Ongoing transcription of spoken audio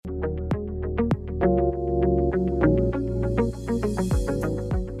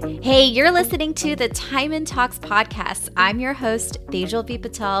Hey, you're listening to the Time and Talks podcast. I'm your host, Tejal V.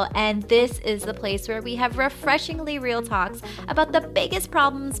 Patel, and this is the place where we have refreshingly real talks about the biggest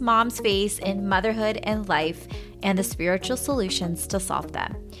problems moms face in motherhood and life and the spiritual solutions to solve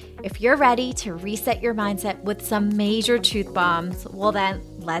them. If you're ready to reset your mindset with some major truth bombs, well then,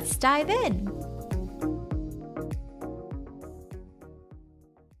 let's dive in.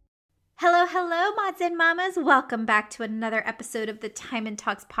 Hello, mods and mamas. Welcome back to another episode of the Time and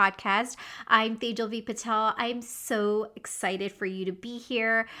Talks podcast. I'm Tejal V. Patel. I'm so excited for you to be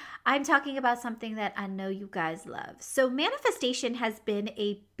here. I'm talking about something that I know you guys love. So manifestation has been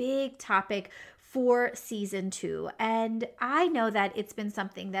a big topic for season 2. And I know that it's been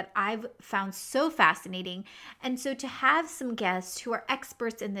something that I've found so fascinating. And so to have some guests who are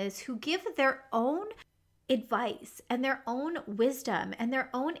experts in this, who give their own advice and their own wisdom and their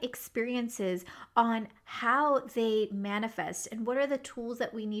own experiences on how they manifest and what are the tools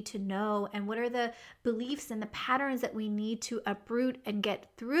that we need to know and what are the beliefs and the patterns that we need to uproot and get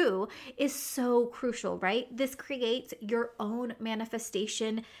through is so crucial, right? This creates your own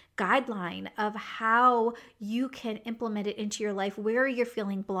manifestation guideline of how you can implement it into your life, where you're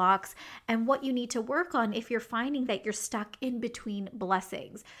feeling blocks, and what you need to work on if you're finding that you're stuck in between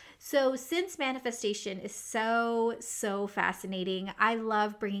blessings. So since manifestation is so fascinating, I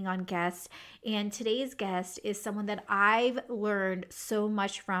love bringing on guests, and today's guest is someone that I've learned so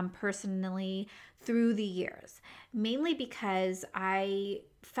much from personally through the years, mainly because I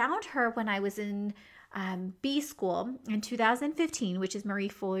found her when I was in B School in 2015, which is Marie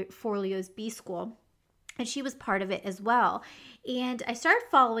Forleo's B School. And she was part of it as well. And I started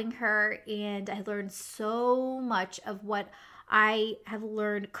following her and I learned so much of what I have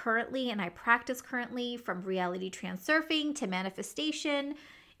learned currently and I practice currently, from reality transurfing to manifestation.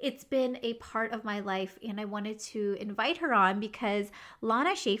 It's been a part of my life, and I wanted to invite her on because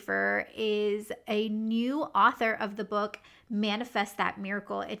Lana Schaefer is a new author of the book Manifest That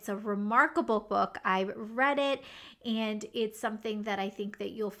Miracle. It's a remarkable book. I've read it, and it's something that I think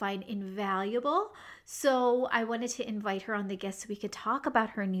that you'll find invaluable. So I wanted to invite her on the guest so we could talk about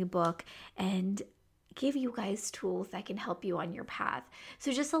her new book and give you guys tools that can help you on your path.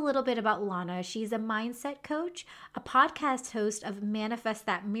 So just a little bit about Lana. She's a mindset coach, a podcast host of Manifest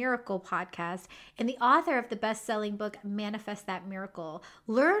That Miracle podcast, and the author of the best-selling book, Manifest That Miracle.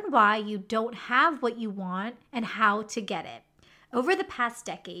 Learn why you don't have what you want and how to get it. Over the past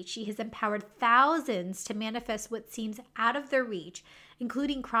decade, she has empowered thousands to manifest what seems out of their reach,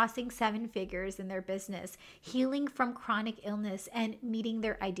 including crossing 7 figures in their business, healing from chronic illness, and meeting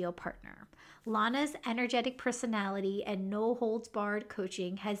their ideal partner. Lana's energetic personality and no-holds-barred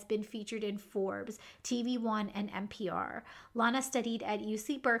coaching has been featured in Forbes, TV One, and NPR. Lana studied at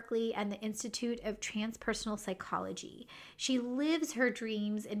UC Berkeley and the Institute of Transpersonal Psychology. She lives her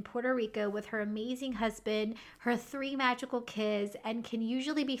dreams in Puerto Rico with her amazing husband, her 3 magical kids, and can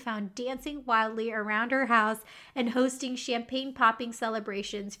usually be found dancing wildly around her house and hosting champagne-popping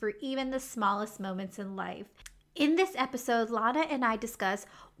celebrations for even the smallest moments in life. In this episode, Lana and I discuss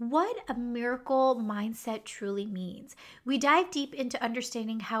what a miracle mindset truly means. We dive deep into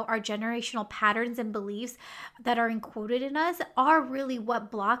understanding how our generational patterns and beliefs that are encoded in us are really what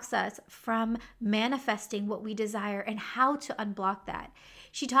blocks us from manifesting what we desire and how to unblock that.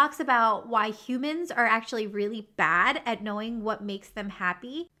 She talks about why humans are actually really bad at knowing what makes them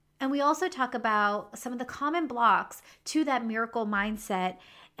happy. And we also talk about some of the common blocks to that miracle mindset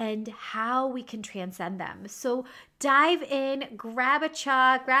and how we can transcend them. So dive in, grab a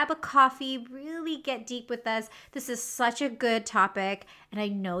cha, grab a coffee, really get deep with us. This is such a good topic, and I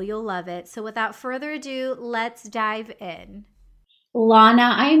know you'll love it. So without further ado, let's dive in.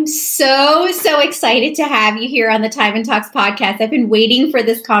 Lana, I'm so excited to have you here on the Time and Talks podcast. I've been waiting for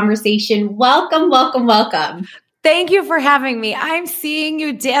this conversation. Welcome. Thank you for having me. I'm seeing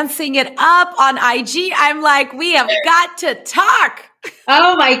you dancing it up on IG. I'm like, we have got to talk.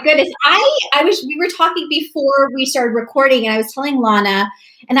 Oh my goodness. I wish we were talking before we started recording, and I was telling Lana,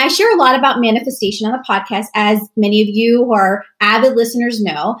 and I share a lot about manifestation on the podcast, as many of you who are avid listeners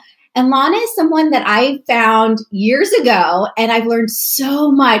know. And Lana is someone that I found years ago, and I've learned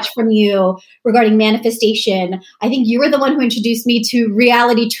so much from you regarding manifestation. I think you were the one who introduced me to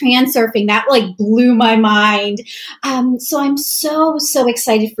reality transurfing. That blew my mind. So I'm so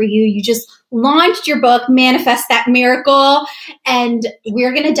excited for you. You just launched your book, Manifest That Miracle, and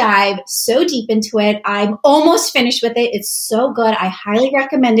we're going to dive so deep into it. I'm almost finished with it. It's so good. I highly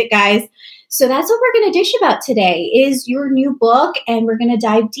recommend it, guys. So that's what we're going to dish about today is your new book, and we're going to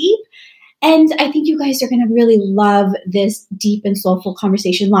dive deep. And I think you guys are going to really love this deep and soulful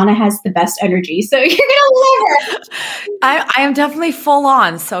conversation. Lana has the best energy, so you're going to love her. I am definitely full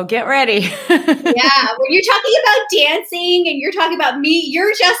on, so get ready. Yeah, when you're talking about dancing and you're talking about me,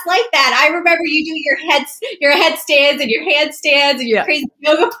 you're just like that. I remember you doing your headstands and your handstands and your crazy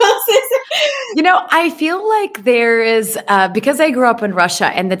yoga poses. I feel like there is, because I grew up in Russia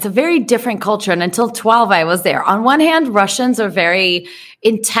and it's a very different culture. And until 12, I was there. On one hand, Russians are very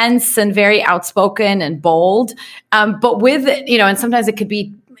intense and very outspoken and bold. But with, and sometimes it could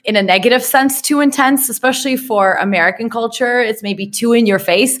be in a negative sense too intense, especially for American culture. It's maybe too in your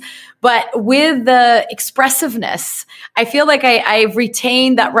face. But with the expressiveness, I feel like I've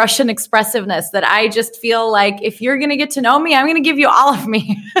retained that Russian expressiveness that I just feel like if you're going to get to know me, I'm going to give you all of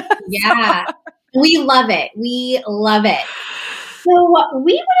me. Yeah, we love it. We love it. So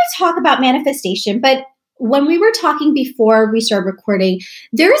we want to talk about manifestation, but when we were talking before we started recording,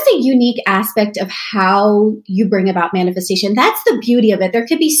 there is a unique aspect of how you bring about manifestation. That's the beauty of it. There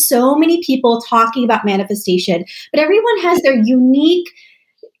could be so many people talking about manifestation, but everyone has their unique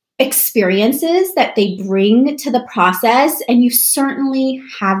experiences that they bring to the process, and you certainly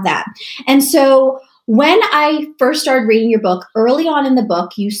have that. And so when I first started reading your book, early on in the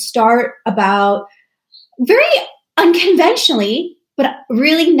book, you start about very unconventionally, but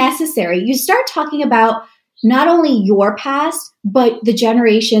really necessary. You start talking about not only your past, but the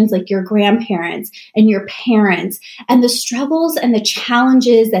generations like your grandparents and your parents and the struggles and the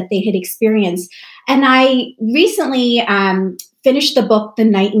challenges that they had experienced. And I recently finished the book, The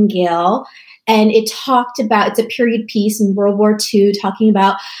Nightingale, and it talked about, it's a period piece in World War II, talking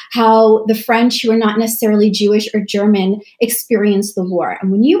about how the French, who are not necessarily Jewish or German, experienced the war.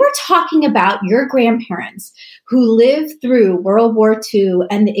 And when you were talking about your grandparents who lived through World War II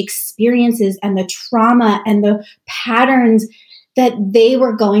and the experiences and the trauma and the patterns that they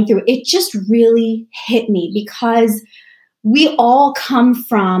were going through, it just really hit me, because we all come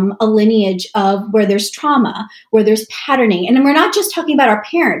from a lineage of where there's trauma, where there's patterning. And we're not just talking about our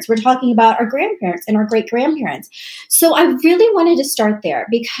parents, we're talking about our grandparents and our great-grandparents. So I really wanted to start there,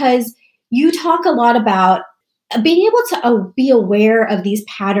 because you talk a lot about being able to be aware of these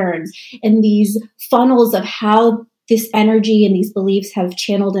patterns and these funnels of how this energy and these beliefs have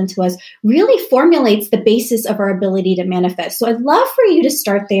channeled into us really formulates the basis of our ability to manifest. So I'd love for you to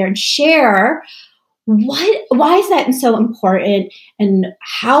start there and share why is that so important, and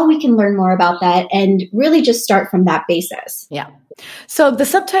how we can learn more about that, and really just start from that basis. Yeah. So the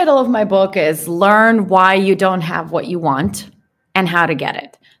subtitle of my book is Learn Why You Don't Have What You Want and How to Get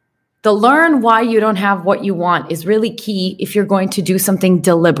It. The learn why you don't have what you want is really key if you're going to do something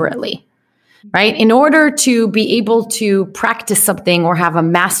deliberately, right? In order to be able to practice something or have a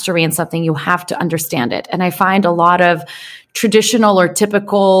mastery in something, you have to understand it. And I find a lot of traditional or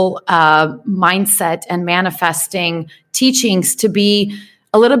typical mindset and manifesting teachings to be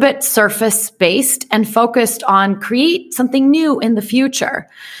a little bit surface based and focused on create something new in the future.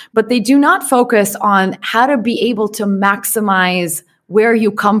 But they do not focus on how to be able to maximize where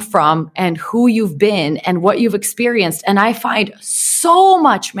you come from and who you've been and what you've experienced. And I find so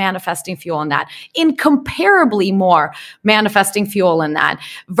much manifesting fuel in that, incomparably more manifesting fuel in that,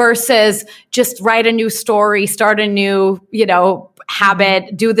 versus just write a new story, start a new,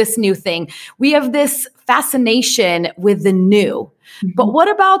 habit, do this new thing. We have this fascination with the new. But what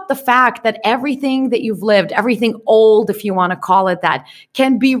about the fact that everything that you've lived, everything old, if you want to call it that,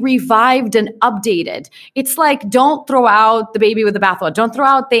 can be revived and updated? It's like, don't throw out the baby with the bathwater. Don't throw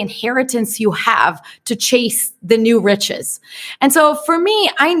out the inheritance you have to chase the new riches. And so for me,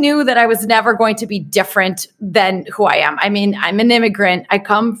 I knew that I was never going to be different than who I am. I mean, I'm an immigrant. I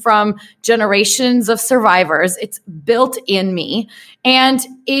come from generations of survivors. It's built in me. And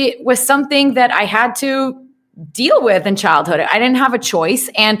it was something that I had to deal with in childhood. I didn't have a choice.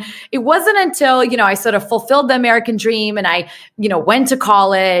 And it wasn't until, I sort of fulfilled the American dream and I, went to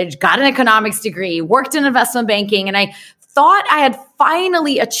college, got an economics degree, worked in investment banking. And I thought I had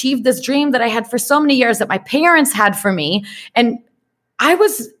finally achieved this dream that I had for so many years that my parents had for me. And I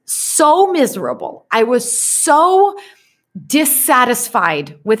was so miserable. I was so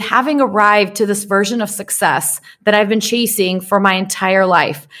dissatisfied with having arrived to this version of success that I've been chasing for my entire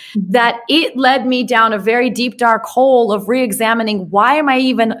life, that it led me down a very deep, dark hole of re-examining, why am I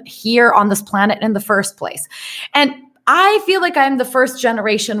even here on this planet in the first place? And I feel like I'm the first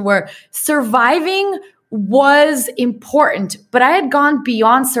generation where surviving was important, but I had gone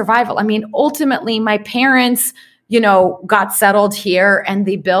beyond survival. I mean, ultimately, my parents got settled here and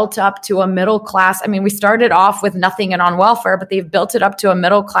they built up to a middle class. I mean, we started off with nothing and on welfare, but they've built it up to a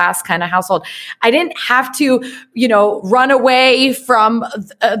middle class kind of household. I didn't have to, run away from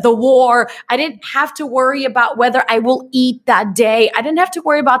the war. I didn't have to worry about whether I will eat that day. I didn't have to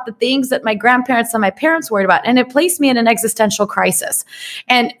worry about the things that my grandparents and my parents worried about. And it placed me in an existential crisis.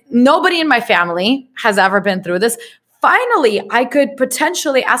 And nobody in my family has ever been through this. Finally, I could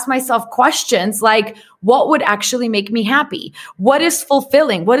potentially ask myself questions like, what would actually make me happy? What is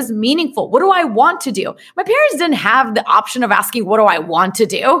fulfilling? What is meaningful? What do I want to do? My parents didn't have the option of asking, what do I want to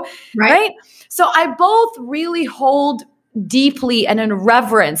do? Right? So I both really hold deeply and in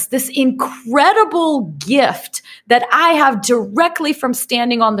reverence this incredible gift that I have directly from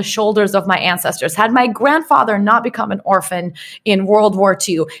standing on the shoulders of my ancestors. Had my grandfather not become an orphan in World War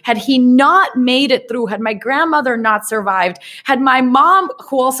II, had he not made it through, had my grandmother not survived, had my mom,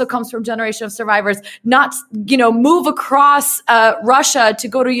 who also comes from generation of survivors, not, move across Russia to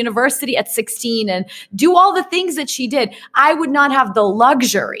go to university at 16 and do all the things that she did, I would not have the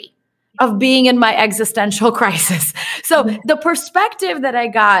luxury of being in my existential crisis. So the perspective that I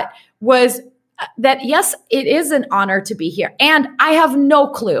got was that, yes, it is an honor to be here. And I have no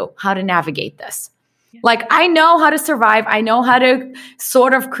clue how to navigate this. Like, I know how to survive. I know how to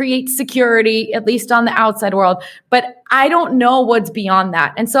sort of create security, at least on the outside world, but I don't know what's beyond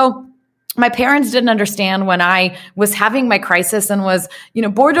that. And so my parents didn't understand when I was having my crisis and was,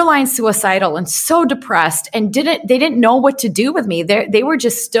 borderline suicidal and so depressed and they didn't know what to do with me. They were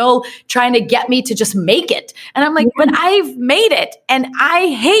just still trying to get me to just make it. And I'm like, but I've made it and I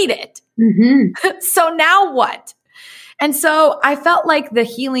hate it. Mm-hmm. So now what? And so I felt like the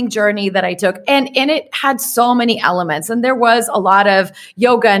healing journey that I took, and it had so many elements. And there was a lot of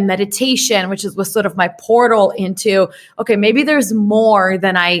yoga and meditation, which was sort of my portal into, okay, maybe there's more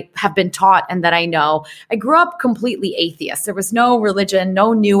than I have been taught and that I know. I grew up completely atheist. There was no religion,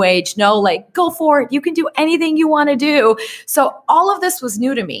 no new age, no like, go for it. You can do anything you want to do. So all of this was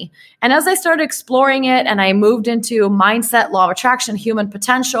new to me. And as I started exploring it and I moved into mindset, law of attraction, human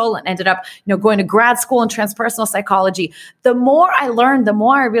potential, and ended up, going to grad school in transpersonal psychology, the more I learned, the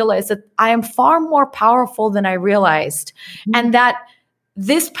more I realized that I am far more powerful than I realized. Mm-hmm. And that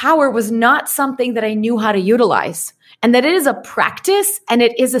this power was not something that I knew how to utilize. And that it is a practice and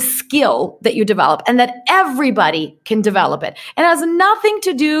it is a skill that you develop and that everybody can develop it. And it has nothing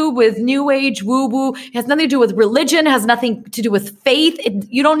to do with new age woo-woo. It has nothing to do with religion. It has nothing to do with faith.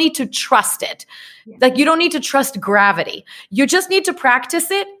 You don't need to trust it. Yeah. Like, you don't need to trust gravity. You just need to practice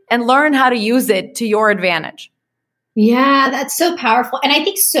it and learn how to use it to your advantage. Yeah, that's so powerful. And I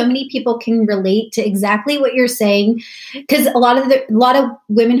think so many people can relate to exactly what you're saying, because a lot of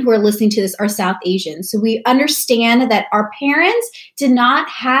women who are listening to this are South Asian. So we understand that our parents did not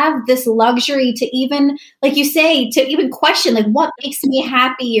have this luxury to even, like you say, to even question, like, what makes me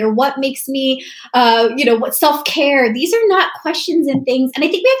happy or what makes me, what self-care. These are not questions and things. And I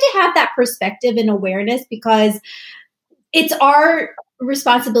think we have to have that perspective and awareness, because it's our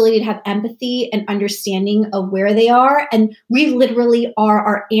responsibility to have empathy and understanding of where they are. And we literally are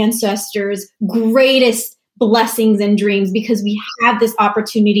our ancestors' greatest blessings and dreams, because we have this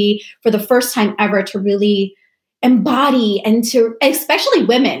opportunity for the first time ever to really embody and to, especially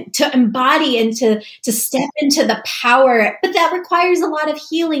women, to embody and to step into the power. But that requires a lot of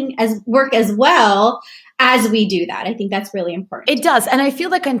healing work as well. As we do that, I think that's really important. It does. And I feel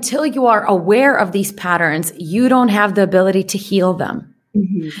like until you are aware of these patterns, you don't have the ability to heal them.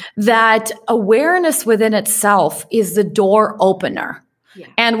 Mm-hmm. That awareness within itself is the door opener. Yeah.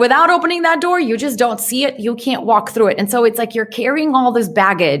 And without opening that door, you just don't see it. You can't walk through it. And so it's like you're carrying all this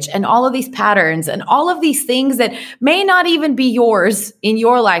baggage and all of these patterns and all of these things that may not even be yours in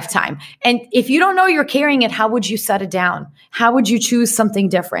your lifetime. And if you don't know you're carrying it, how would you set it down? How would you choose something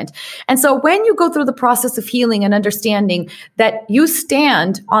different? And so when you go through the process of healing and understanding that you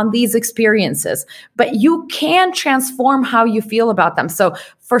stand on these experiences, but you can transform how you feel about them. So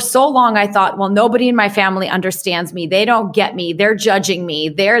for so long, I thought, well, nobody in my family understands me. They don't get me. They're judging me.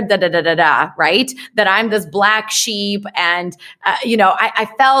 They're right? That I'm this black sheep. And, I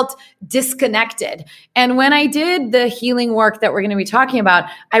felt disconnected. And when I did the healing work that we're going to be talking about,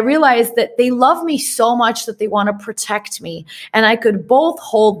 I realized that they love me so much that they want to protect me. And I could both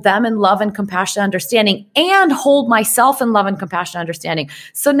hold them in love and compassion and understanding and hold myself in love and compassion and understanding.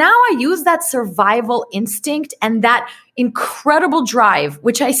 So now I use that survival instinct and that incredible drive,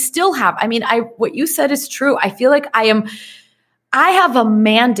 which I still have. I mean, what you said is true. I feel like I have a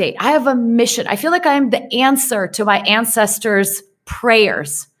mandate. I have a mission. I feel like I am the answer to my ancestors'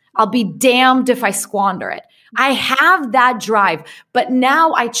 prayers. I'll be damned if I squander it. I have that drive, but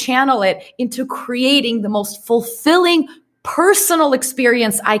now I channel it into creating the most fulfilling personal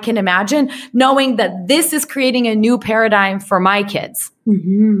experience I can imagine, knowing that this is creating a new paradigm for my kids.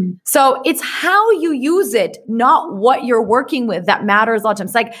 Mm-hmm. So it's how you use it, not what you're working with, that matters a lot of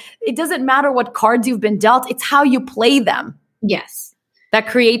times. Like, it doesn't matter what cards you've been dealt. It's how you play them. Yes. That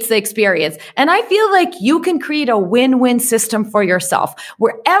creates the experience. And I feel like you can create a win-win system for yourself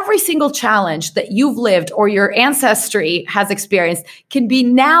where every single challenge that you've lived or your ancestry has experienced can be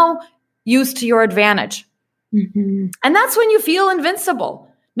now used to your advantage. Mm-hmm. And that's when you feel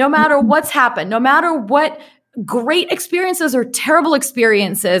invincible, no matter what's happened, no matter what great experiences or terrible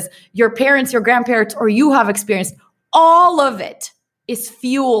experiences your parents, your grandparents, or you have experienced. All of it is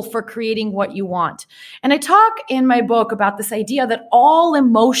fuel for creating what you want. And I talk in my book about this idea that all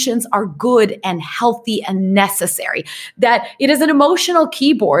emotions are good and healthy and necessary, that it is an emotional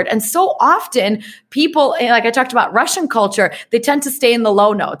keyboard. And so often people, like I talked about Russian culture, they tend to stay in the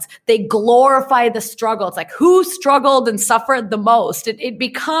low notes. They glorify the struggle. It's like, who struggled and suffered the most? It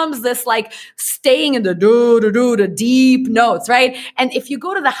becomes this like staying in the the deep notes, right? And if you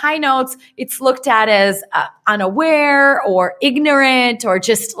go to the high notes, it's looked at as unaware or ignorant, or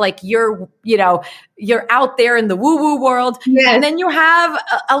just like you're out there in the woo-woo world. Yes. And then you have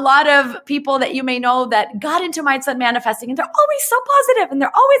a lot of people that you may know that got into mindset manifesting, and they're always so positive and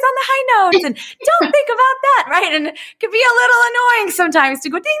they're always on the high notes and don't think about that, right? And it can be a little annoying sometimes to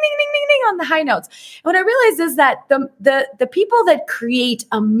go ding, ding, ding, ding, ding on the high notes. And what I realized is that the people that create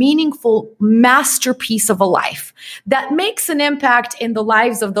a meaningful masterpiece of a life that makes an impact in the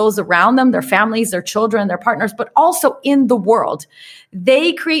lives of those around them, their families, their children, their partners, but also in the world,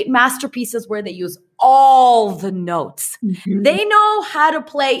 they create masterpieces where they use all the notes. Mm-hmm. They know how to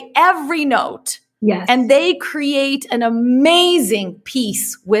play every note. Yes. And they create an amazing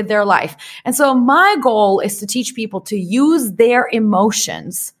piece with their life. And so my goal is to teach people to use their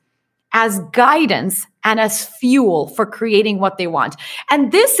emotions as guidance and as fuel for creating what they want.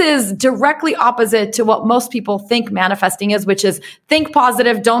 And this is directly opposite to what most people think manifesting is, which is think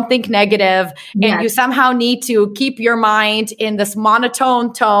positive, don't think negative. Yes. And you somehow need to keep your mind in this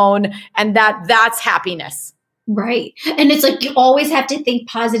monotone tone, and that's happiness. Right. And it's like you always have to think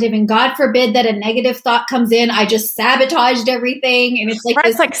positive, and God forbid that a negative thought comes in. I just sabotaged everything. And it's like, right,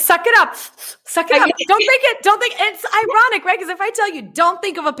 it's like, suck it up. Suck it up. Don't think. It's ironic, right? Because if I tell you, don't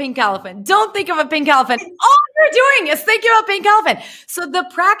think of a pink elephant, don't think of a pink elephant, all you're doing is thinking of a pink elephant. So the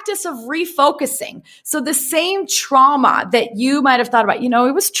practice of refocusing. So the same trauma that you might have thought about,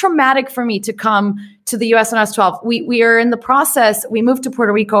 it was traumatic for me to come to the US when I was 12. We are in the process. We moved to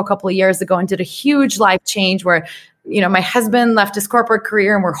Puerto Rico a couple of years ago and did a huge life change where, my husband left his corporate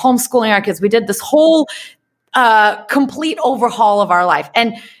career and we're homeschooling our kids. We did this whole complete overhaul of our life.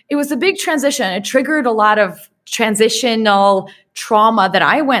 And it was a big transition. It triggered a lot of transitional trauma that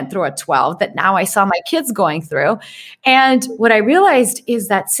I went through at 12 that now I saw my kids going through. And what I realized is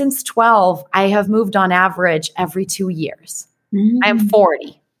that since 12, I have moved on average every 2 years. Mm-hmm. I am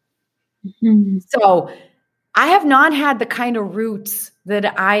 40. Mm-hmm. So I have not had the kind of roots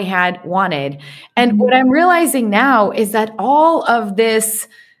that I had wanted. And what I'm realizing now is that all of this,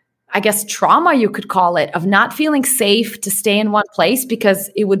 I guess, trauma, you could call it, of not feeling safe to stay in one place because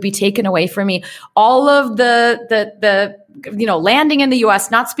it would be taken away from me. All of the landing in the US,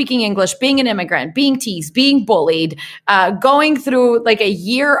 not speaking English, being an immigrant, being teased, being bullied, going through like a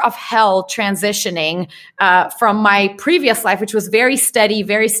year of hell transitioning from my previous life, which was very steady,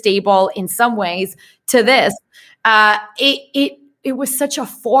 very stable in some ways, to this. It was such a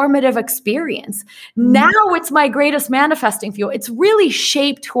formative experience. Now it's my greatest manifesting fuel. It's really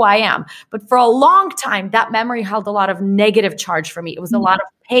shaped who I am. But for a long time, that memory held a lot of negative charge for me. It was a lot of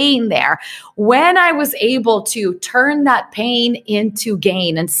pain there. When I was able to turn that pain into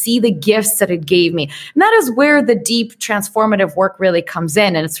gain and see the gifts that it gave me, and that is where the deep transformative work really comes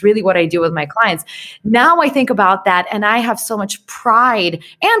in. And it's really what I do with my clients. Now I think about that and I have so much pride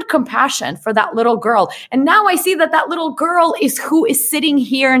and compassion for that little girl. And now I see that little girl is who is sitting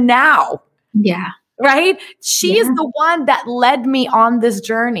here now. Yeah. Right? She is the one that led me on this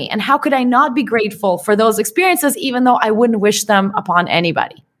journey. And how could I not be grateful for those experiences, even though I wouldn't wish them upon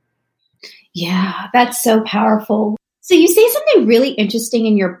anybody? Yeah, that's so powerful. So you say something really interesting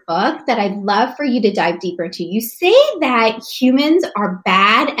in your book that I'd love for you to dive deeper into. You say that humans are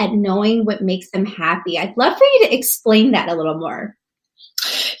bad at knowing what makes them happy. I'd love for you to explain that a little more.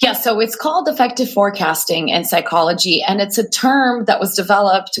 Yeah, so it's called affective forecasting in psychology, and it's a term that was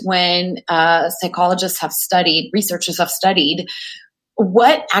developed when researchers have studied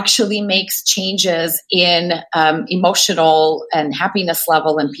what actually makes changes in emotional and happiness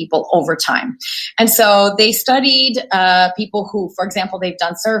level in people over time. And so they studied people who, for example, they've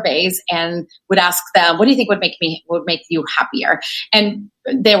done surveys and would ask them, what do you think would make you happier? And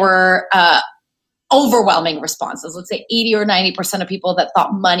there were overwhelming responses. Let's say 80 or 90% of people that thought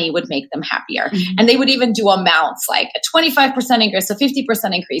money would make them happier. Mm-hmm. And they would even do amounts like a 25% increase, a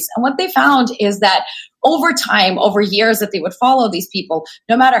 50% increase. And what they found is that over time, over years that they would follow these people,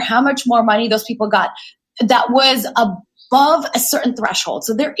 no matter how much more money those people got, that was above a certain threshold.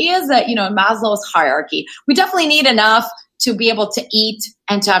 So there is a, in Maslow's hierarchy, we definitely need enough to be able to eat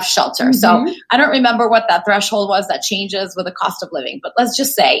and to have shelter. Mm-hmm. So I don't remember what that threshold was. That changes with the cost of living. But let's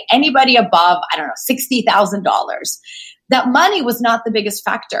just say anybody above, $60,000, that money was not the biggest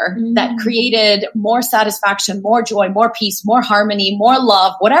factor that created more satisfaction, more joy, more peace, more harmony, more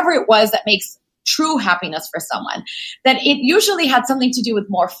love, whatever it was that makes true happiness for someone. That it usually had something to do with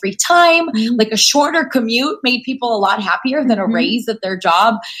more free time, like a shorter commute made people a lot happier than a raise at their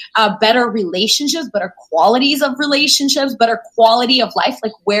job, better relationships, better qualities of relationships, better quality of life,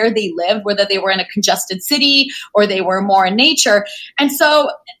 like where they lived, whether they were in a congested city or they were more in nature. And so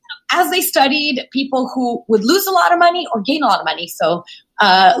as they studied people who would lose a lot of money or gain a lot of money, so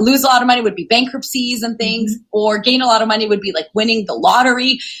lose a lot of money would be bankruptcies and things, or gain a lot of money would be like winning the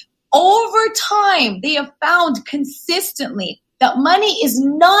lottery. Over time, they have found consistently that money is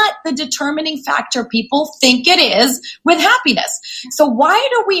not the determining factor people think it is with happiness. So why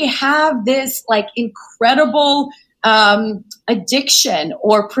do we have this like incredible addiction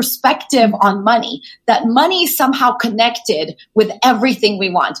or perspective on money, that money is somehow connected with everything we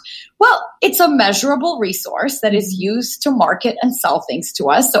want? Well, it's a measurable resource that is used to market and sell things to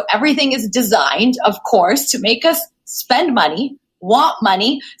us. So everything is designed, of course, to make us spend money, want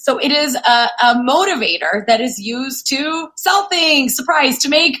money. So it is a motivator that is used to sell things, to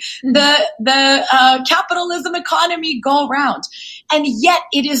make the capitalism economy go around. And yet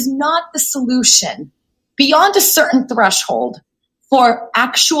it is not the solution beyond a certain threshold for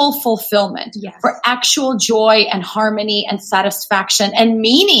actual fulfillment, for actual joy and harmony and satisfaction and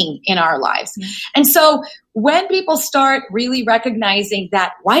meaning in our lives. And so when people start really recognizing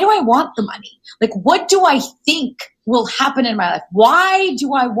that, why do I want the money? Like, what do I think will happen in my life? Why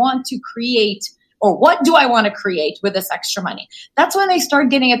do I want to create, or what do I want to create with this extra money? That's when they start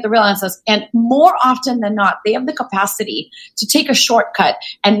getting at the real answers. And more often than not, they have the capacity to take a shortcut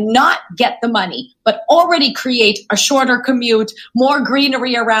and not get the money, but already create a shorter commute, more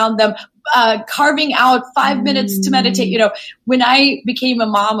greenery around them, carving out 5 minutes to meditate. When I became a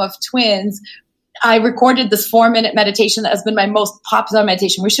mom of twins, I recorded this 4-minute meditation that has been my most popular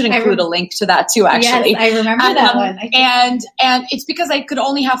meditation. We should include a link to that too, actually. Yes, I remember that one. And it's because I could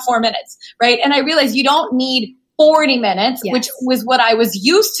only have 4 minutes, right? And I realized you don't need 40 minutes, which was what I was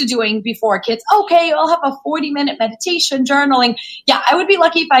used to doing before kids. Okay, I'll have a 40-minute meditation, journaling. Yeah, I would be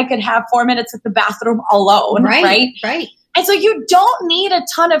lucky if I could have 4 minutes at the bathroom alone, right? Right. And so you don't need a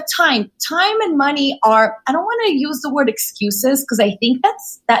ton of time. Time and money are, I don't want to use the word excuses, because I think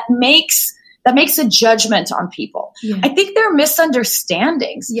that makes a judgment on people. I think they're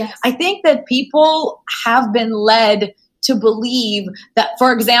misunderstandings. I think that people have been led to believe that,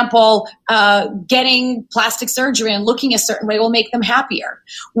 for example, getting plastic surgery and looking a certain way will make them happier.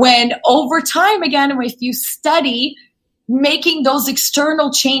 When over time, again, if you study making those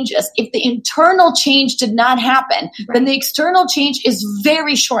external changes, if the internal change did not happen, then the external change is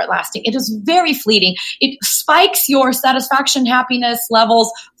very short lasting. It is very fleeting. It spikes your satisfaction, happiness levels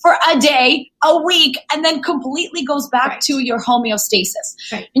for a day, a week, and then completely goes back to your homeostasis.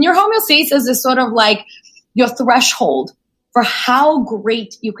 And your homeostasis is sort of like your threshold for how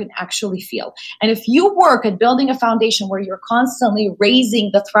great you can actually feel. And if you work at building a foundation where you're constantly raising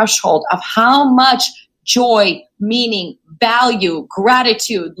the threshold of how much joy, meaning, value,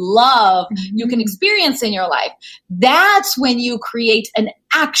 gratitude, love you can experience in your life, that's when you create an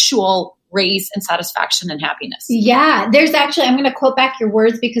actual raise in satisfaction and happiness. Yeah, there's actually, I'm going to quote back your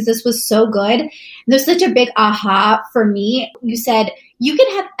words because this was so good. There's such a big aha for me. You said, you can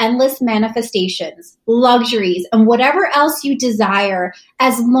have endless manifestations, luxuries, and whatever else you desire,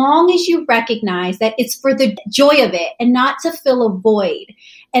 as long as you recognize that it's for the joy of it and not to fill a void.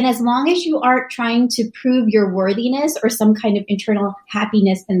 And as long as you aren't trying to prove your worthiness or some kind of internal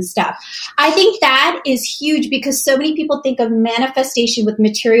happiness and stuff. I think that is huge, because so many people think of manifestation with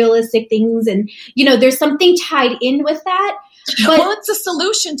materialistic things. And, there's something tied in with that. But it's a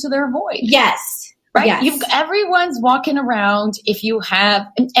solution to their void. Yes. Right? Yes. Everyone's walking around. If you have,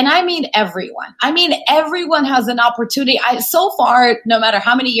 and I mean everyone has an opportunity. So far, no matter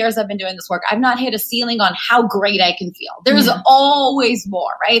how many years I've been doing this work, I've not hit a ceiling on how great I can feel. There's always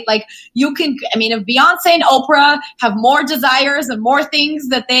more, right? Like if Beyonce and Oprah have more desires and more things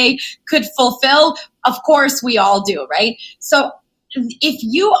that they could fulfill, of course we all do, right? So if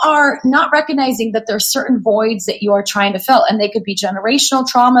you are not recognizing that there are certain voids that you are trying to fill, and they could be generational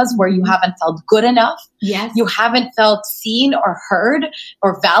traumas where you haven't felt good enough, you haven't felt seen or heard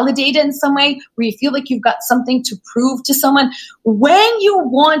or validated in some way, where you feel like you've got something to prove to someone, when you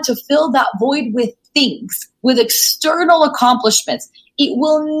want to fill that void with things, with external accomplishments, it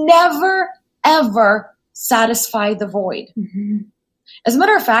will never, ever satisfy the void. Mm-hmm. As a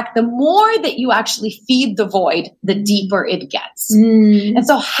matter of fact, the more that you actually feed the void, the deeper it gets. Mm. And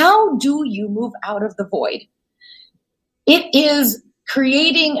so how do you move out of the void? It is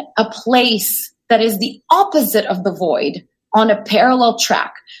creating a place that is the opposite of the void on a parallel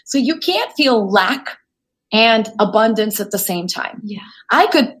track. So you can't feel lack and abundance at the same time. Yeah. I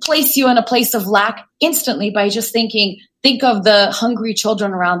could place you in a place of lack instantly by just think of the hungry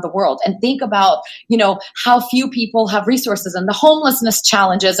children around the world, and think about, how few people have resources and the homelessness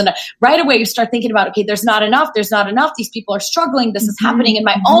challenges. And right away you start thinking about, okay, there's not enough. These people are struggling. This is happening in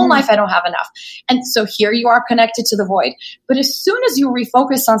my own life. I don't have enough. And so here you are connected to the void. But as soon as you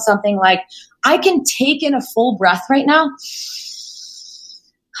refocus on something like, I can take in a full breath right now,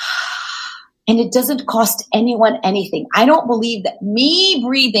 and it doesn't cost anyone anything. I don't believe that me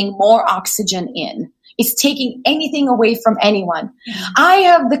breathing more oxygen in is taking anything away from anyone. Yeah. I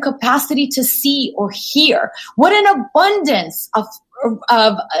have the capacity to see or hear. What an abundance of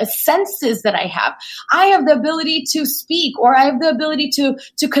senses that I have. I have the ability to speak, or I have the ability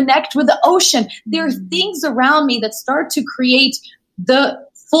to connect with the ocean. There are things around me that start to create the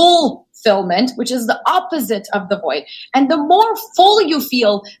fulfillment, which is the opposite of the void. And the more full you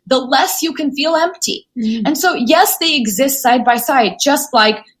feel, the less you can feel empty. Mm-hmm. And so, yes, they exist side by side, just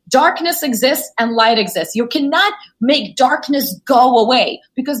like darkness exists and light exists. You cannot make darkness go away,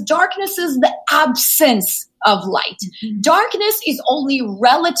 because darkness is the absence of light. Mm-hmm. Darkness is only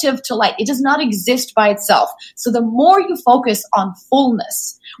relative to light. It does not exist by itself. So the more you focus on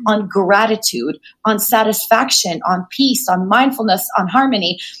fullness, on gratitude, on satisfaction, on peace, on mindfulness, on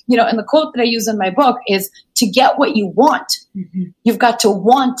harmony, and the quote that I use in my book is, to get what you want, you've got to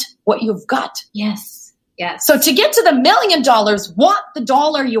want what you've got. Yes. Yes. So to get to the $1 million, want the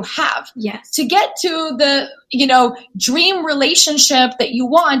dollar you have. Yes. To get to the, dream relationship that you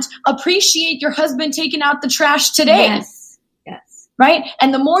want, appreciate your husband taking out the trash today. Yes. Yes. Right?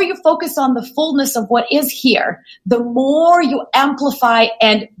 And the more you focus on the fullness of what is here, the more you amplify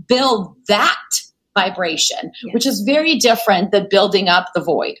and build that vibration, which is very different than building up the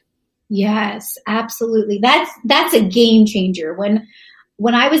void. Yes, absolutely. That's a game changer.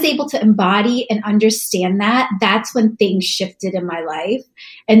 When I was able to embody and understand that, that's when things shifted in my life.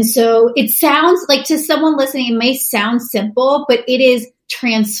 And so it sounds like, to someone listening, it may sound simple, but it is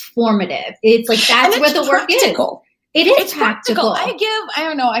transformative. It's like, that's where the work is. It is it's practical.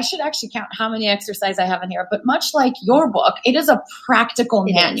 I should actually count how many exercises I have in here, but much like your book, it is a practical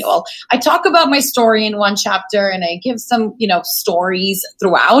manual. I talk about my story in one chapter, and I give some, stories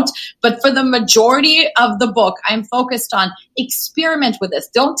throughout, but for the majority of the book, I'm focused on experiment with this.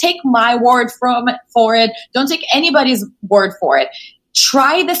 Don't take my word for it. Don't take anybody's word for it.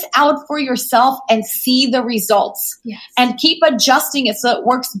 Try this out for yourself and see the results. Yes. And keep adjusting it so it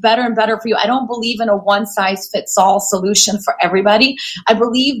works better and better for you. I don't believe in a one-size-fits-all solution for everybody. I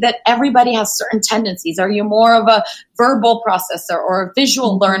believe that everybody has certain tendencies. Are you more of a verbal processor or a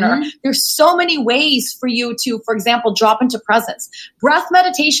visual learner? There's so many ways for you to, for example, drop into presence. Breath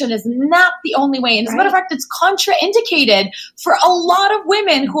meditation is not the only way. And as a matter of fact, it's contraindicated for a lot of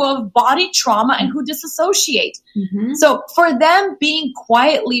women who have body trauma and who disassociate. Mm-hmm. So for them, being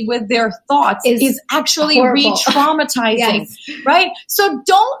quietly with their thoughts is actually horrible. Re-traumatizing, right? So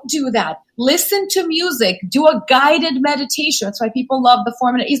don't do that. Listen to music. Do a guided meditation. That's why people love the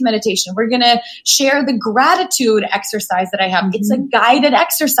 4-minute ease meditation. We're going to share the gratitude exercise that I have. Mm-hmm. It's a guided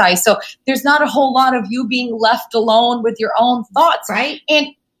exercise. So there's not a whole lot of you being left alone with your own thoughts. Right. And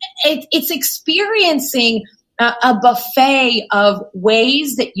it's experiencing a buffet of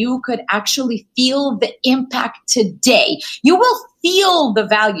ways that you could actually feel the impact today. You will feel the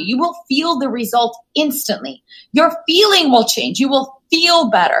value. You will feel the result instantly. Your feeling will change. You will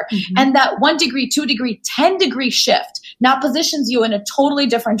feel better. Mm-hmm. And that 1 degree, 2 degree, 10 degree shift now positions you in a totally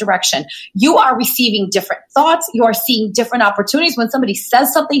different direction. You are receiving different thoughts. You are seeing different opportunities. When somebody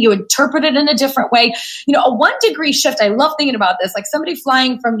says something, you interpret it in a different way. You know, a 1 degree shift, I love thinking about this, like somebody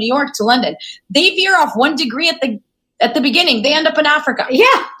flying from New York to London, they veer off 1 degree at the beginning, they end up in Africa.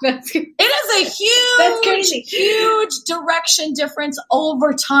 Yeah. It is a huge direction difference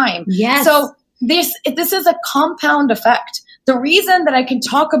over time. Yes. So this is a compound effect. The reason that I can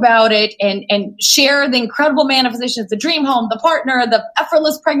talk about it and share the incredible manifestations, the dream home, the partner, the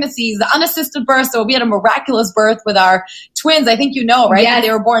effortless pregnancies, the unassisted birth. So we had a miraculous birth with our twins. I think you know, right? Yes.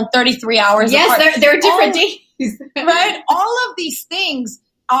 They were born 33 hours apart. Yes, they're different days. Right? All of these things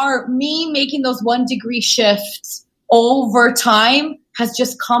are me making those 1 degree shifts over time has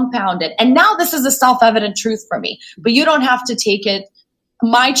just compounded. And now this is a self-evident truth for me, but you don't have to take it,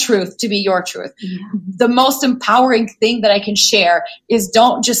 my truth, to be your truth. Yeah. The most empowering thing that I can share is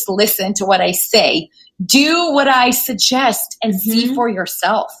don't just listen to what I say. Do what I suggest and see for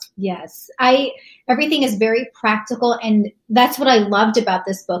yourself. Yes. Everything is very practical, and that's what I loved about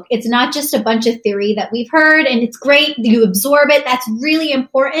this book. It's not just a bunch of theory that we've heard, and it's great. You absorb it. That's really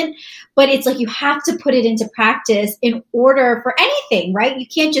important. But it's like you have to put it into practice in order for anything, right? You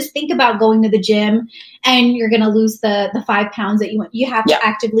can't just think about going to the gym and you're going to lose the 5 pounds that you want. You have to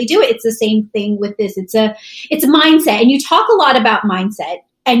actively do it. It's the same thing with this. It's a mindset. And you talk a lot about mindset.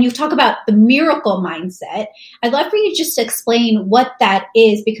 And you talk about the miracle mindset. I'd love for you just to explain what that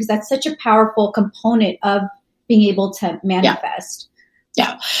is, because that's such a powerful component of being able to manifest.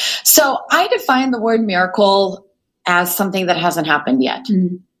 Yeah. So I define the word miracle as something that hasn't happened yet.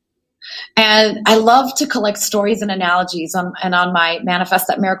 Mm-hmm. And I love to collect stories and analogies. And on my Manifest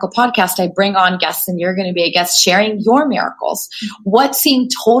That Miracle podcast, I bring on guests, and you're going to be a guest sharing your miracles. What seemed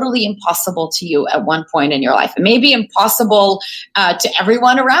totally impossible to you at one point in your life? It may be impossible to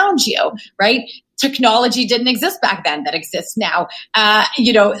everyone around you, right? Technology didn't exist back then that exists now.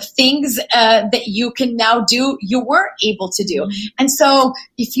 Things that you can now do, you weren't able to do. And so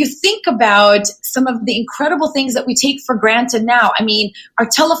if you think about some of the incredible things that we take for granted now, I mean, our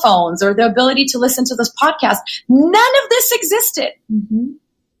telephones or the ability to listen to this podcast, none of this existed.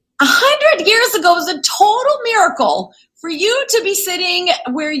 100 years ago was a total miracle for you to be sitting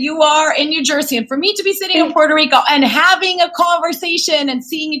where you are in New Jersey and for me to be sitting in Puerto Rico and having a conversation and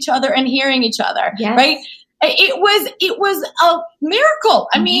seeing each other and hearing each other, right? It was a miracle.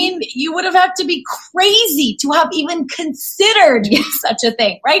 I mean, you would have had to be crazy to have even considered such a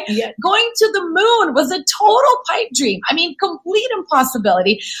thing, right? Going to the moon was a total pipe dream. I mean, complete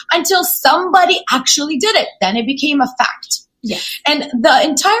impossibility until somebody actually did it. Then it became a fact. And the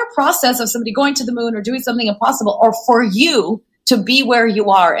entire process of somebody going to the moon or doing something impossible, or for you to be where you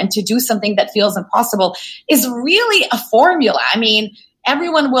are and to do something that feels impossible, is really a formula. I mean,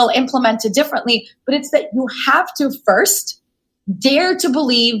 everyone will implement it differently, but it's that you have to first dare to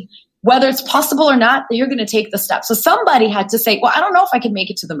believe, whether it's possible or not, that you're going to take the step. So somebody had to say, well, I don't know if I can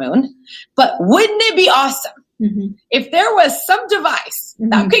make it to the moon, but wouldn't it be awesome if there was some device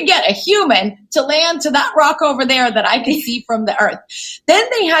that could get a human to land to that rock over there that I could see from the earth? Then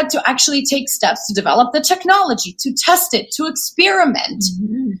they had to actually take steps to develop the technology, to test it, to experiment,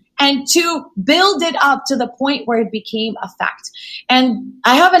 and to build it up to the point where it became a fact. And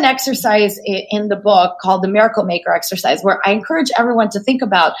I have an exercise in the book called the Miracle Maker exercise, where I encourage everyone to think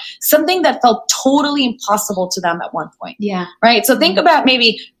about something that felt totally impossible to them at one point. Right? So think about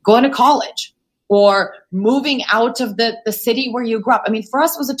maybe going to college, or moving out of the city where you grew up. I mean, for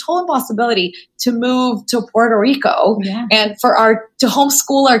us, it was a total impossibility to move to Puerto Rico and to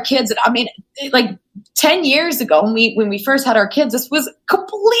homeschool our kids. I mean, like 10 years ago when we first had our kids, this was a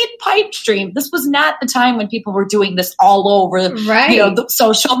complete pipe dream. This was not the time when people were doing this all over, the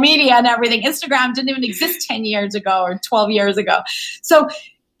social media and everything. Instagram didn't even exist 10 years ago or 12 years ago. So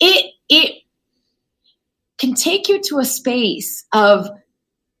it can take you to a space of,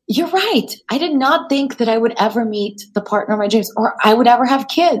 you're right. I did not think that I would ever meet the partner of my dreams, or I would ever have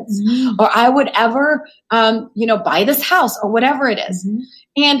kids, or I would ever, buy this house, or whatever it is.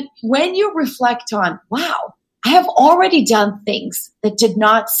 And when you reflect on, wow, I have already done things that did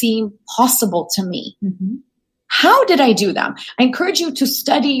not seem possible to me. How did I do them? I encourage you to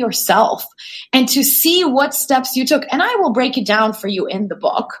study yourself and to see what steps you took. And I will break it down for you in the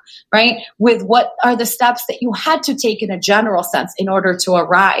book, right? With what are the steps that you had to take in a general sense in order to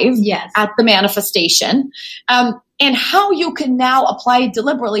arrive at the manifestation, and how you can now apply it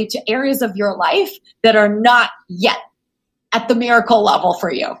deliberately to areas of your life that are not yet at the miracle level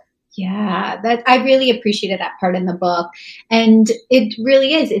for you. Yeah, that I really appreciated that part in the book. And it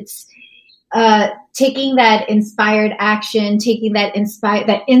really is. taking that inspired action, taking that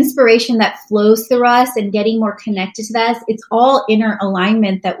inspiration that flows through us and getting more connected to that. It's all inner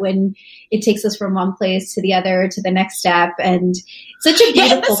alignment that when it takes us from one place to the other, to the next step. And such a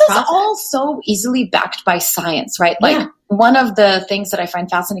beautiful and this process. is all so easily backed by science, right? Like one of the things that I find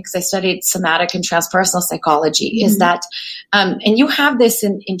fascinating, because I studied somatic and transpersonal psychology, is that, and you have this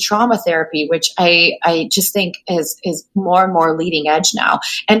in trauma therapy, which I just think is more and more leading edge now.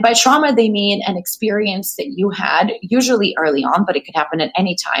 And by trauma, they mean an experience that you had, usually early on, but it could happen at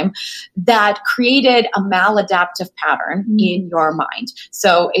any time, that created a maladaptive pattern in your mind.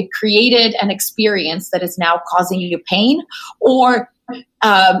 So it created an experience that is now causing you pain or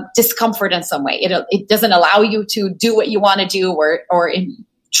discomfort in some way. It doesn't allow you to do what you want to do, or it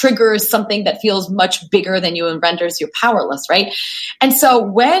triggers something that feels much bigger than you and renders you powerless, right? And so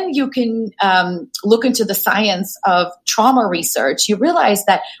when you can look into the science of trauma research, you realize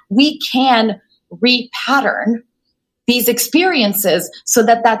that we can repattern these experiences so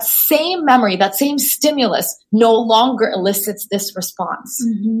that same memory, that same stimulus no longer elicits this response.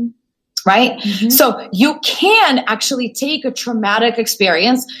 Right? So you can actually take a traumatic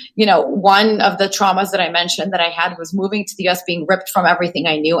experience. You know, one of the traumas that I mentioned that I had was moving to the US, being ripped from everything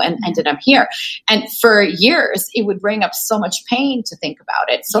I knew, and ended up here. And for years, it would bring up so much pain to think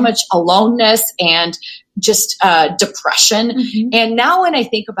about it, so much aloneness and just depression. And now when I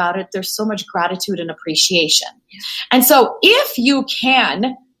think about it, there's so much gratitude and appreciation. And so if you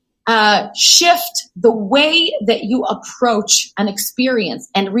can shift the way that you approach an experience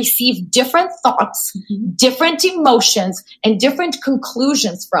and receive different thoughts, different emotions, and different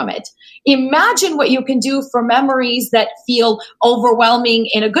conclusions from it. Imagine what you can do for memories that feel overwhelming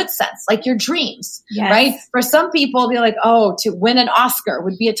in a good sense, like your dreams, right? For some people, they're like, oh, to win an Oscar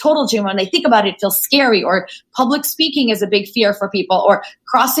would be a total dream. When they think about it, it feels scary, or public speaking is a big fear for people, or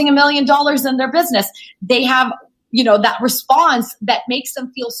crossing $1 million in their business. They have that response that makes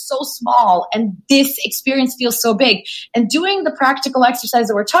them feel so small, and this experience feels so big. And doing the practical exercise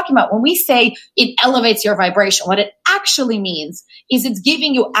that we're talking about, when we say it elevates your vibration, what it actually means is it's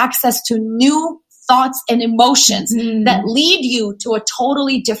giving you access to new thoughts and emotions that lead you to a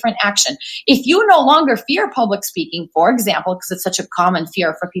totally different action. If you no longer fear public speaking, for example, because it's such a common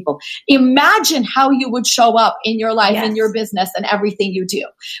fear for people, imagine how you would show up in your life, in your business, and everything you do,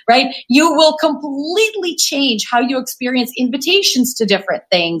 right? You will completely change how you experience invitations to different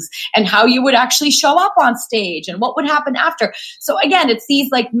things, and how you would actually show up on stage, and what would happen after. So again, it's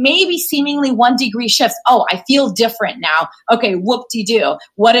these like maybe seemingly 1 degree shifts. Oh, I feel different now. Okay, whoop-de-doo.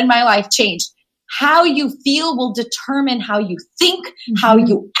 What in my life changed? How you feel will determine how you think, how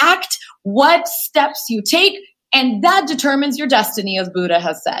you act, what steps you take, and that determines your destiny, as Buddha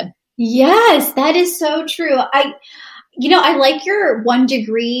has said. Yes, that is so true. I like your 1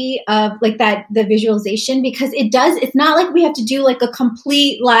 degree of like that, the visualization, because it's not like we have to do like a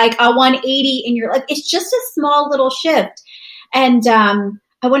complete, like a 180 in your life. It's just a small little shift. And,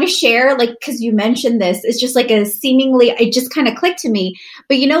 I want to share, like, because you mentioned this, it's just like it just kind of clicked to me.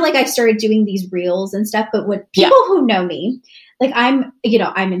 But, like I started doing these reels and stuff, but with people who know me, like I'm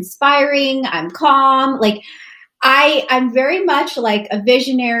inspiring, I'm calm, like I'm very much like a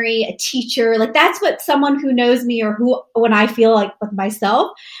visionary, a teacher. Like that's what someone who knows me, or when I feel like with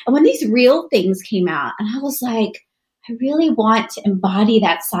myself. And when these real things came out, and I was like, I really want to embody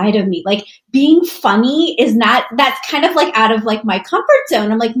that side of me. Like being funny that's kind of like out of like my comfort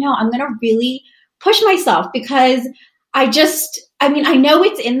zone. I'm like, no, I'm going to really push myself, because I know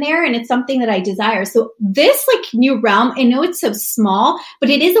it's in there and it's something that I desire. So this like new realm, I know it's so small,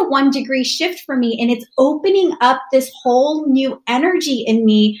 but it is a 1 degree shift for me, and it's opening up this whole new energy in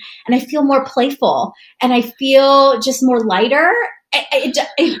me. And I feel more playful, and I feel just more lighter. And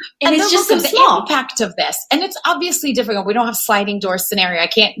it's just so small. The impact of this, and it's obviously difficult. We don't have sliding door scenario. I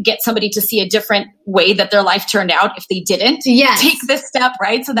can't get somebody to see a different way that their life turned out if they didn't take this step,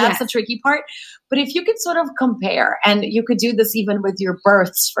 right? So that's the tricky part. But if you could sort of compare, and you could do this even with your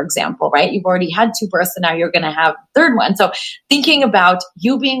births, for example, right? You've already had 2 births, and now you're going to have a 3rd one. So thinking about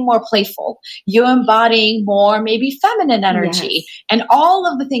you being more playful, you embodying more maybe feminine energy, and all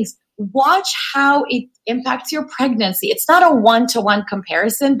of the things. Watch how it impacts your pregnancy. It's not a 1-to-1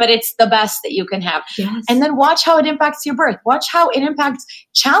 comparison, but it's the best that you can have. Yes. And then watch how it impacts your birth. Watch how it impacts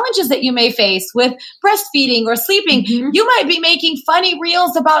challenges that you may face with breastfeeding or sleeping. You might be making funny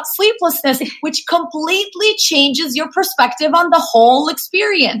reels about sleeplessness, which completely changes your perspective on the whole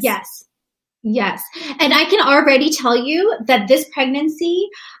experience. Yes. And I can already tell you that this pregnancy,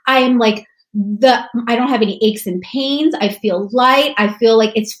 I am like, I don't have any aches and pains. I feel light. I feel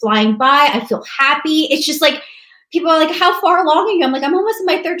like it's flying by. I feel happy. It's just like people are like, how far along are you? I'm like, I'm almost in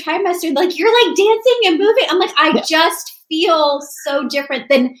my 3rd trimester. Like, you're like dancing and moving. I'm like, I just feel so different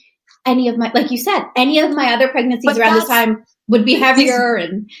than any of my, like you said, any of my other pregnancies around this time would be heavier.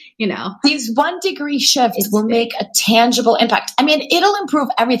 And, these 1 degree shifts will make a tangible impact. I mean, it'll improve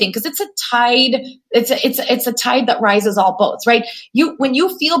everything because it's a tide. It's a tide that rises all boats, right? When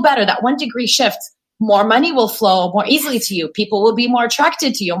you feel better, that 1 degree shift, more money will flow more easily to you. People will be more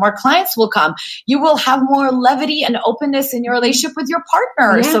attracted to you. More clients will come. You will have more levity and openness in your relationship with your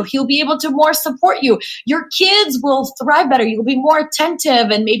partner. Yeah. So he'll be able to more support you. Your kids will thrive better. You'll be more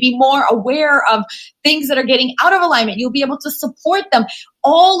attentive and maybe more aware of things that are getting out of alignment. You'll be able to support them.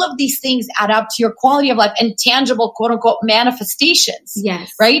 All of these things add up to your quality of life and tangible, quote unquote, manifestations.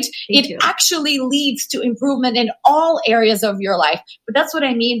 Yes. Right? It actually leads to improvement in all areas of your life. But that's what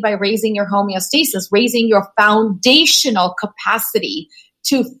I mean by raising your homeostasis, raising your foundational capacity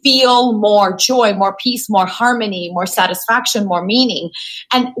to feel more joy, more peace, more harmony, more satisfaction, more meaning.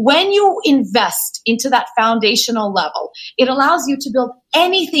 And when you invest into that foundational level, it allows you to build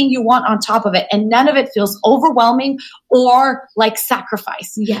anything you want on top of it. And none of it feels overwhelming or like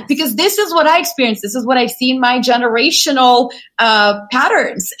sacrifice. Yes. Because this is what I experienced. This is what I've seen my generational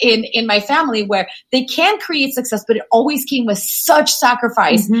patterns in my family where they can create success, but it always came with such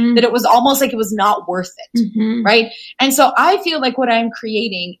sacrifice that it was almost like it was not worth it. Right. And so I feel like what I'm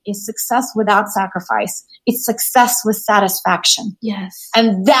creating is success without sacrifice. It's success with satisfaction. Yes.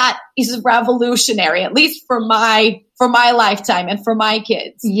 And that is revolutionary, at least for my lifetime and for my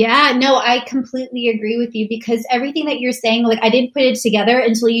kids. Yeah, no, I completely agree with you because everything that you're saying, like I didn't put it together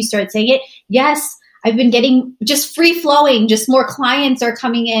until you start saying it. Yes, I've been getting just free flowing, just more clients are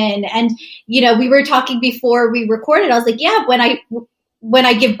coming in. And, we were talking before we recorded. I was like, yeah, when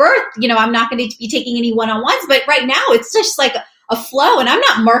I give birth, I'm not going to be taking any one-on-ones, but right now it's just like a flow and I'm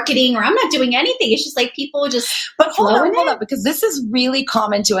not marketing or I'm not doing anything. It's just like people just hold on, because this is really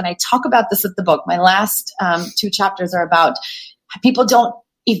common too. And I talk about this at the book. My last 2 chapters are about people don't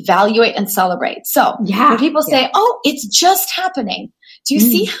evaluate and celebrate. So when people say, oh, it's just happening. Do you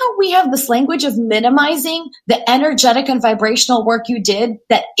see how we have this language of minimizing the energetic and vibrational work you did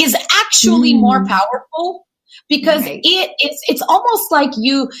that is actually more powerful? Because it's almost like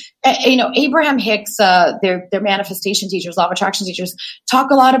Abraham Hicks, their manifestation teachers, law of attraction teachers,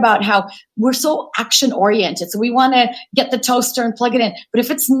 talk a lot about how we're so action oriented. So we want to get the toaster and plug it in. But if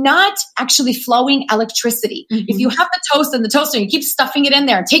it's not actually flowing electricity, if you have the toast and the toaster and you keep stuffing it in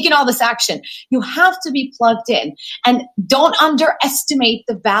there and taking all this action, you have to be plugged in. And don't underestimate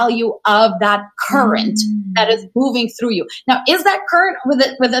the value of that current that is moving through you. Now, is that current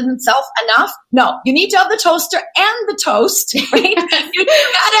within itself enough? No. You need to have the toaster and the toast, right? You got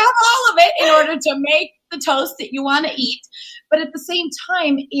to have all of it in order to make the toast that you want to eat. But at the same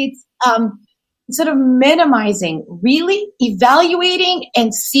time, it's instead of minimizing, really evaluating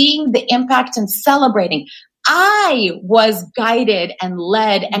and seeing the impact and celebrating. I was guided and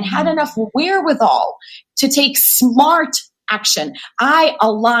led and had enough wherewithal to take smart action. I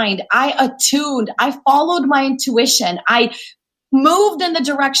aligned, I attuned, I followed my intuition. I moved in the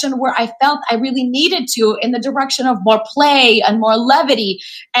direction where I felt I really needed to, in the direction of more play and more levity.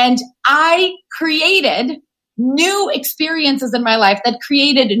 And I created new experiences in my life that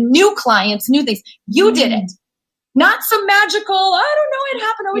created new clients, new things. You did it. Not some magical, I don't know, it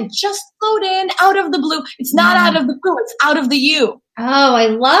happened. Oh, it just flowed in out of the blue. It's not out of the blue. It's out of the you. Oh, I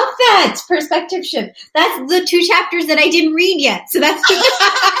love that perspective shift. That's the 2 chapters that I didn't read yet. So that's, so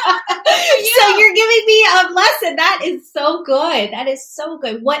you're giving me a lesson. That is so good. That is so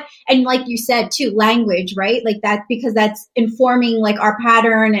good. And like you said too, language, right? Like that, because that's informing like our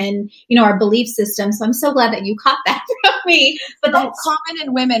pattern and, our belief system. So I'm so glad that you caught that from me. But that's common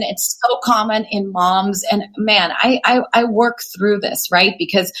in women. It's so common in moms. And man, I work through this, right?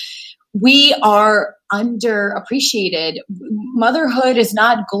 Because we are underappreciated. Motherhood is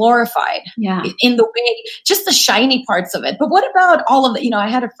not glorified in the way, just the shiny parts of it. But what about all of it? I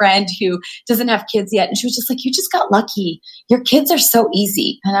had a friend who doesn't have kids yet, and she was just like, you just got lucky. Your kids are so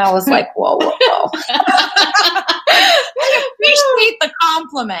easy. And I was like, whoa. I appreciate the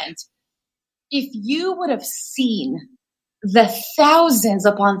compliment. If you would have seen the thousands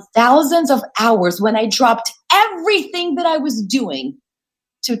upon thousands of hours when I dropped everything that I was doing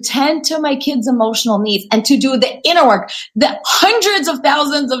to tend to my kids' emotional needs and to do the inner work, the hundreds of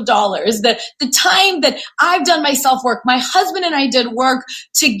thousands of dollars, the time that I've done my self-work, my husband and I did work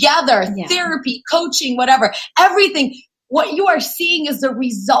together, therapy, coaching, whatever, everything. What you are seeing is the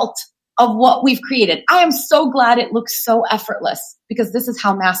result of what we've created. I am so glad it looks so effortless because this is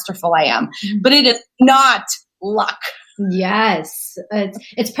how masterful I am, but it is not luck. Yes.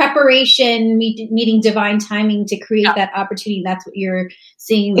 It's preparation, meeting divine timing to create that opportunity. That's what you're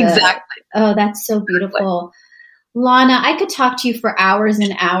seeing. Exactly. Oh, that's so beautiful. Lana, I could talk to you for hours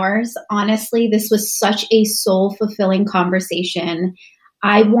and hours. Honestly, this was such a soul-fulfilling conversation.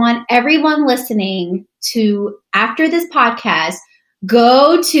 I want everyone listening to, after this podcast,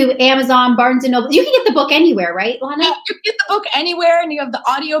 go to Amazon, Barnes & Noble. You can get the book anywhere, right, Lana? You can get the book anywhere, and you have the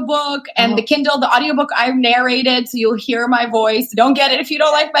audiobook and the Kindle. The audiobook I've narrated, so you'll hear my voice. Don't get it if you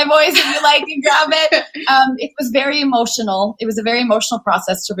don't like my voice. If you like it, grab it. It was very emotional. It was a very emotional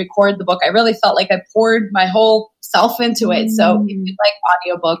process to record the book. I really felt like I poured my whole self into it. So if you like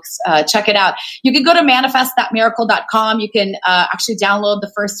audiobooks, check it out. You can go to manifestthatmiracle.com. You can actually download the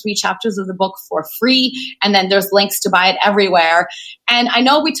first 3 chapters of the book for free. And then there's links to buy it everywhere. And I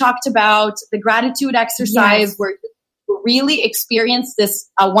know we talked about the gratitude exercise where you really experience this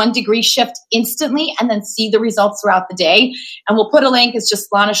 1 degree shift instantly and then see the results throughout the day. And we'll put a link. It's just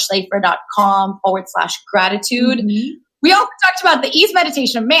lanaschlafer.com/gratitude. Mm-hmm. We also talked about the ease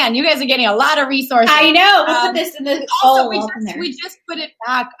meditation. Man, you guys are getting a lot of resources. I know. We'll put this in the also, we just put it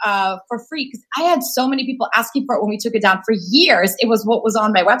back for free because I had so many people asking for it when we took it down for years. It was what was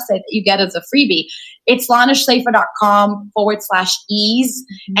on my website that you get as a freebie. It's lanaschlafer.com/ease.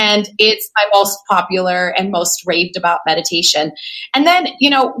 Mm-hmm. And it's my most popular and most raved about meditation. And then,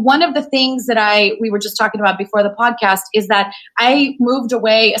 one of the things that we were just talking about before the podcast is that I moved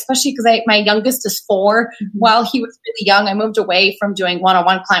away, especially because my youngest is 4. Mm-hmm. While he was really young, I moved away from doing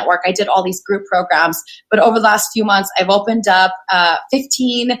one-on-one client work. I did all these group programs. But over the last few months, I've opened up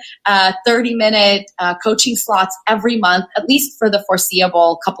 15 30-minute coaching slots every month, at least for the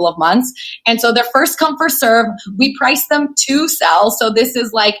foreseeable couple of months. And so they're first come, first serve. We price them to sell. So this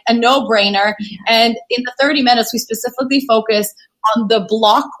is like a no-brainer. And in the 30 minutes, we specifically focus on the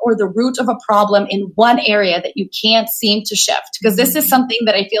block or the root of a problem in one area that you can't seem to shift. Because this is something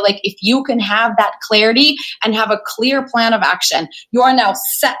that I feel like if you can have that clarity and have a clear plan of action, you are now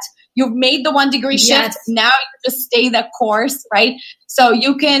set. You've made the 1 degree shift. Yes. Now you just stay the course, right? So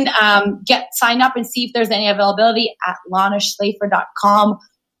you can sign up and see if there's any availability at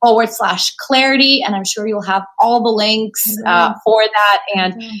lanaschlafer.com/clarity. And I'm sure you'll have all the links for that.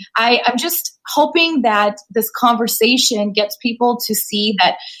 And I'm just hoping that this conversation gets people to see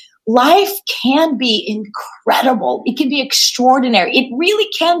that life can be incredible. It can be extraordinary. It really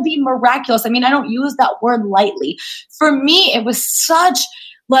can be miraculous. I mean, I don't use that word lightly. For me, it was such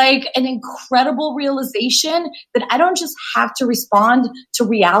like an incredible realization that I don't just have to respond to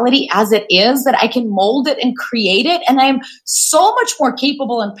reality as it is, that I can mold it and create it. And I'm so much more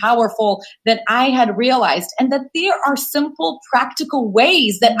capable and powerful than I had realized. And that there are simple, practical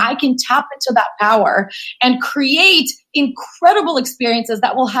ways that I can tap into that power and create incredible experiences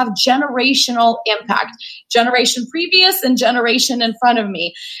that will have generational impact, generation previous and generation in front of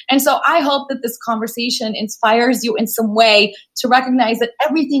me. And so I hope that this conversation inspires you in some way to recognize that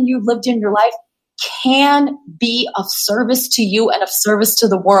everything you've lived in your life can be of service to you and of service to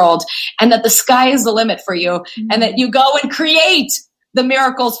the world, and that the sky is the limit for you, and that you go and create the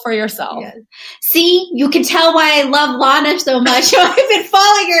miracles for yourself. Yes. See, you can tell why I love Lana so much. I've been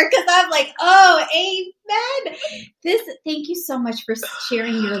following her because I'm like, oh, amen. Thank you so much for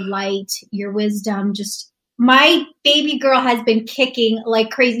sharing your light, your wisdom. Just my baby girl has been kicking like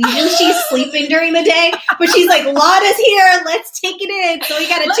crazy. Usually she's sleeping during the day, but she's like, Lana's here. Let's take it in. So we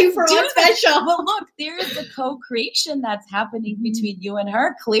got a 2-for-1 special. Well, look, there's the co-creation that's happening between you and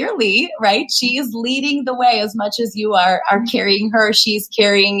her. Clearly, right? She is leading the way as much as you are carrying her. She's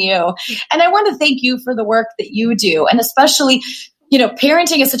carrying you. And I want to thank you for the work that you do. And especially,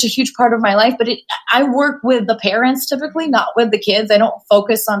 parenting is such a huge part of my life, but I work with the parents typically, not with the kids. I don't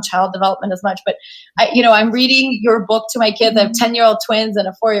focus on child development as much, but I'm reading your book to my kids. I have 10-year-old twins and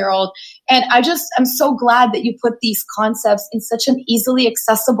a 4-year-old. And I'm so glad that you put these concepts in such an easily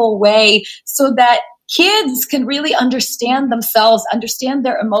accessible way so that kids can really understand themselves, understand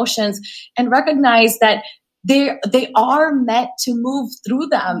their emotions, and recognize that they are meant to move through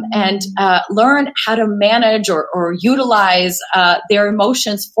them and learn how to manage or utilize their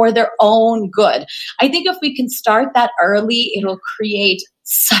emotions for their own good. I think if we can start that early, it'll create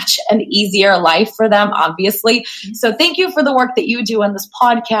such an easier life for them, obviously. So thank you for the work that you do on this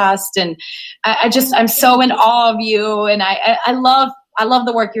podcast. And I'm so in awe of you. And I love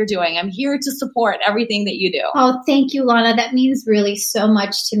the work you're doing. I'm here to support everything that you do. Oh, thank you, Lana. That means really so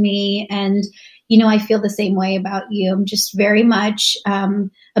much to me. And I feel the same way about you. I'm just very much a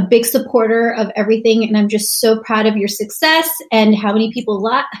big supporter of everything. And I'm just so proud of your success and how many people's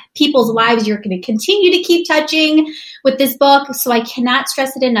lives you're going to continue to keep touching with this book. So I cannot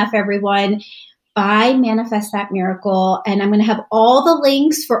stress it enough, everyone. by Manifest That Miracle. And I'm going to have all the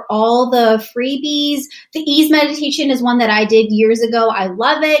links for all the freebies. The ease meditation is one that I did years ago. I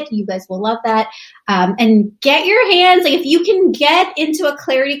love it. You guys will love that. And get your hands, like if you can get into a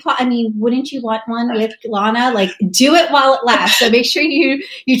clarity call, I mean, wouldn't you want one with Lana? Like do it while it lasts. So make sure you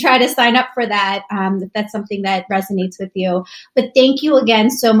try to sign up for that if that's something that resonates with you. But thank you again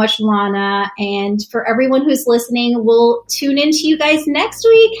so much, Lana. And for everyone who's listening, we'll tune into you guys next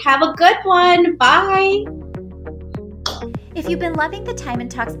week. Have a good one. Bye. If you've been loving the Time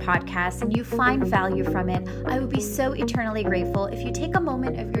and Talks podcast and you find value from it, I would be so eternally grateful if you take a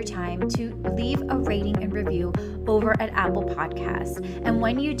moment of your time to leave a rating and review over at Apple Podcasts. And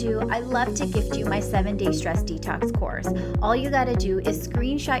when you do, I love to gift you my 7-day stress detox course. All you got to do is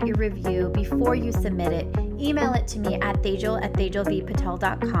screenshot your review before you submit it, email it to me at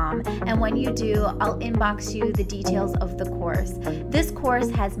thejal@thejalvpatel.com. And when you do, I'll inbox you the details of the course. This course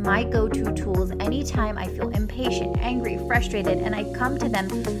has my go-to tools anytime I feel impatient, angry, frustrated, and I come to them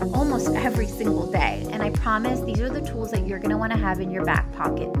almost every single day. And I promise these are the tools that you're going to want to have in your back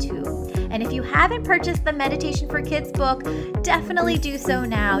pocket too. And if you haven't purchased the Meditation for Kids book, definitely do so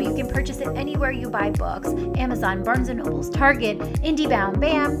now. You can purchase it anywhere you buy books: Amazon, Barnes & Nobles, Target, IndieBound,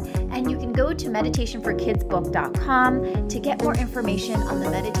 BAM. And you can go to meditationforkidsbook.com to get more information on the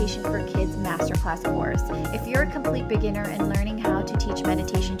Meditation for Kids Masterclass course. If you're a complete beginner in learning how to teach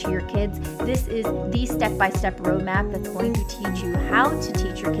meditation to your kids, this is the step-by-step roadmap that's going to teach you how to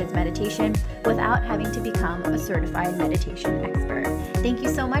teach your kids meditation without having to become a certified meditation expert. Thank you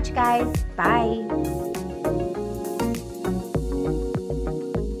so much, guys. Bye.